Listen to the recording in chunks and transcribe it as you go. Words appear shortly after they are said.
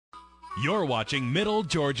You're watching Middle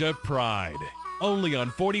Georgia Pride, only on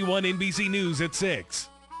 41 NBC News at 6.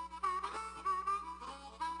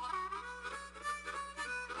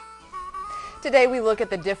 Today we look at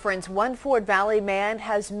the difference one Fort Valley man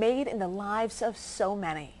has made in the lives of so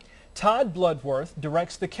many. Todd Bloodworth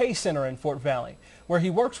directs the K Center in Fort Valley, where he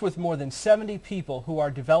works with more than 70 people who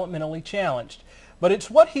are developmentally challenged. But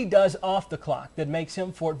it's what he does off the clock that makes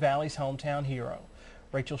him Fort Valley's hometown hero.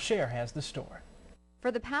 Rachel Scher has the story. For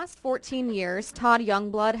the past 14 years, Todd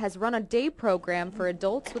Youngblood has run a day program for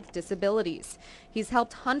adults with disabilities. He's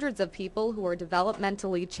helped hundreds of people who are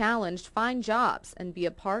developmentally challenged find jobs and be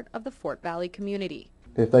a part of the Fort Valley community.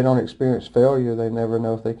 If they don't experience failure, they never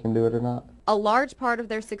know if they can do it or not. A large part of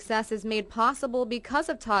their success is made possible because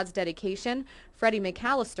of Todd's dedication. Freddie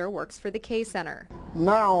McAllister works for the K Center.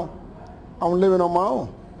 Now, I'm living on my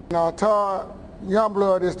own. Now, Todd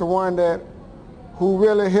Youngblood is the one who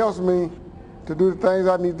really helps me to do the things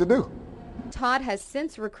I need to do. Todd has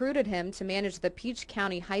since recruited him to manage the Peach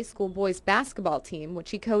County High School boys basketball team,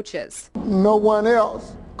 which he coaches. No one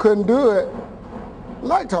else couldn't do it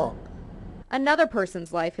like Todd. Another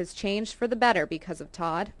person's life has changed for the better because of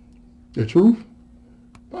Todd. The truth?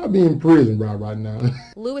 I'd be in prison right now.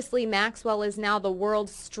 Lewis Lee Maxwell is now the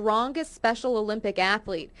world's strongest Special Olympic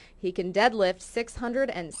athlete. He can deadlift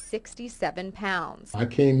 667 pounds. I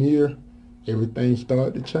came here, everything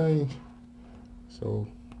started to change. So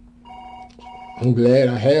I'm glad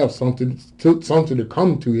I have something to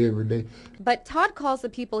come to every day. But Todd calls the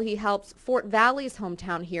people he helps Fort Valley's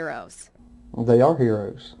hometown heroes. They are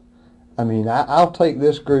heroes. I mean, I'll take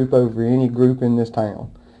this group over any group in this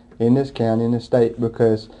town, in this county, in this state,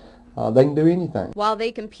 because they can do anything. While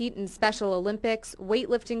they compete in Special Olympics,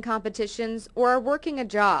 weightlifting competitions, or are working a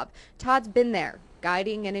job, Todd's been there,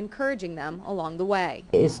 guiding and encouraging them along the way.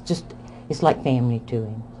 It's like family to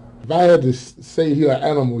him. If I had to say he's an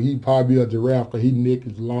animal, he'd probably be a giraffe because his neck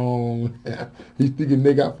is long. He's sticking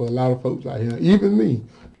neck out for a lot of folks out here, even me.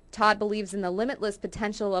 Todd believes in the limitless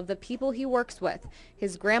potential of the people he works with.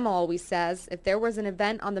 His grandma always says if there was an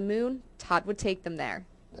event on the moon, Todd would take them there.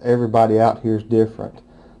 Everybody out here is different.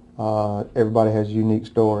 Everybody has a unique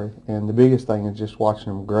story, and the biggest thing is just watching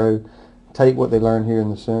them grow, take what they learn here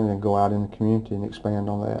in the center and go out in the community and expand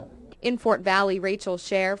on that. In Fort Valley, Rachel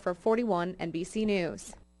Scher for 41 NBC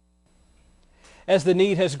News. As the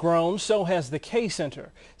need has grown, so has the K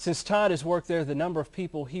Center. Since Todd has worked there, the number of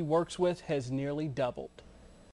people he works with has nearly doubled.